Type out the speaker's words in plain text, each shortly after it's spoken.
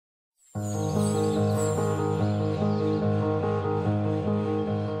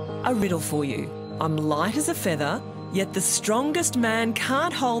a riddle for you. I'm light as a feather, yet the strongest man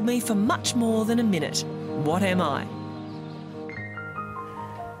can't hold me for much more than a minute. What am I?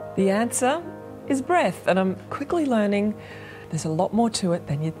 The answer is breath, and I'm quickly learning there's a lot more to it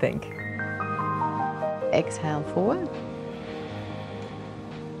than you'd think. Exhale forward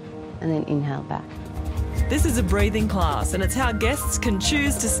and then inhale back. This is a breathing class, and it's how guests can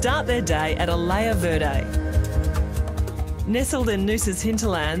choose to start their day at Alaya Verde. Nestled in Noosa's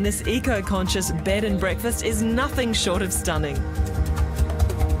hinterland, this eco-conscious bed and breakfast is nothing short of stunning.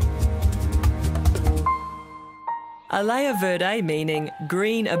 Alaya Verde, meaning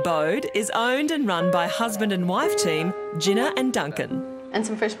green abode, is owned and run by husband and wife team Ginna and Duncan. And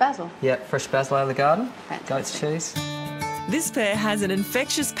some fresh basil. Yep, fresh basil out of the garden. Fantastic. Goat's cheese. This pair has an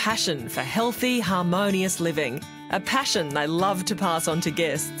infectious passion for healthy, harmonious living, a passion they love to pass on to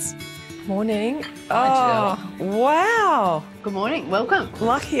guests. Morning. Hi, oh, wow. Good morning, welcome.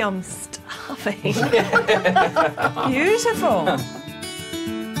 Lucky I'm starving. Beautiful.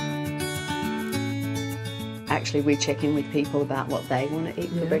 Actually, we check in with people about what they want to eat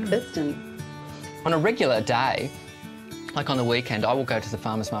for breakfast. And On a regular day, like on the weekend, I will go to the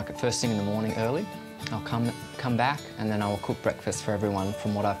farmer's market first thing in the morning early. I'll come back and then I will cook breakfast for everyone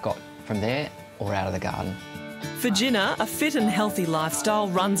from what I've got from there or out of the garden. For Ginna, a fit and healthy lifestyle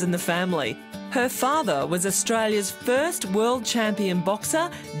runs in the family. Her father was Australia's first world champion boxer,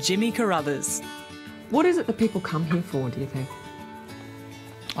 Jimmy Carruthers. What is it that people come here for, do you think?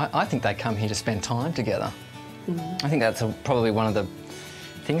 I think they come here to spend time together. I think that's probably one of the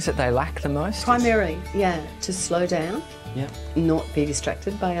things that they lack the most. primarily, yeah, to slow down, Yeah. not be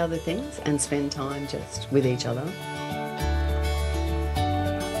distracted by other things and spend time just with each other.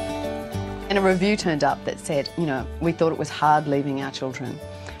 And a review turned up that said, you know, we thought it was hard leaving our children,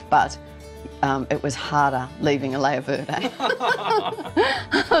 but it was harder leaving Alaya Verde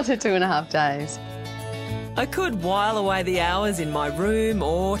after 2.5 days. I could while away the hours in my room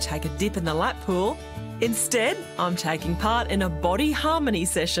or take a dip in the lap pool. Instead, I'm taking part in a body harmony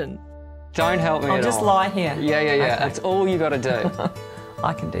session. Don't help me I'll at just all. lie here. Yeah. Okay. That's all you got to do.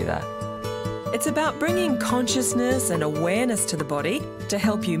 I can do that. It's about bringing consciousness and awareness to the body to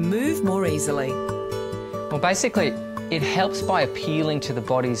help you move more easily. Well, basically, it helps by appealing to the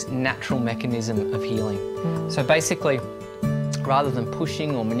body's natural mechanism of healing. So basically, rather than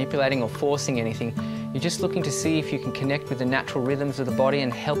pushing or manipulating or forcing anything, you're just looking to see if you can connect with the natural rhythms of the body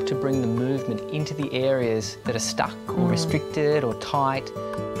and help to bring the movement into the areas that are stuck or restricted or tight.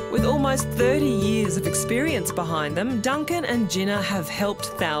 With almost 30 years of experience behind them, Duncan and Ginna have helped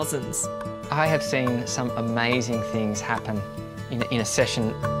thousands. I have seen some amazing things happen in a session.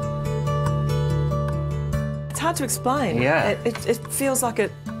 It's hard to explain. Yeah. It feels like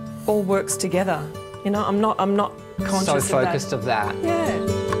it all works together. You know, I'm not conscious So of focused of that. Yeah.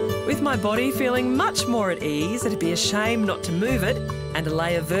 With my body feeling much more at ease, it'd be a shame not to move it, and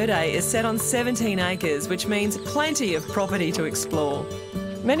Alaya Verde is set on 17 acres, which means plenty of property to explore.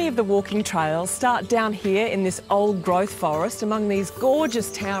 Many of the walking trails start down here in this old growth forest among these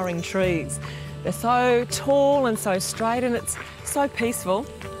gorgeous towering trees. They're so tall and so straight, and it's so peaceful,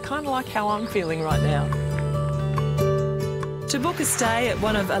 kind of like how I'm feeling right now. To book a stay at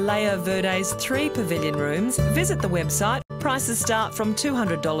one of Alaya Verde's 3 pavilion rooms, visit the website. Prices start from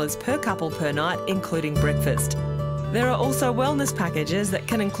 $200 per couple per night, including breakfast. There are also wellness packages that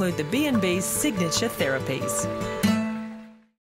can include the B&B's signature therapies.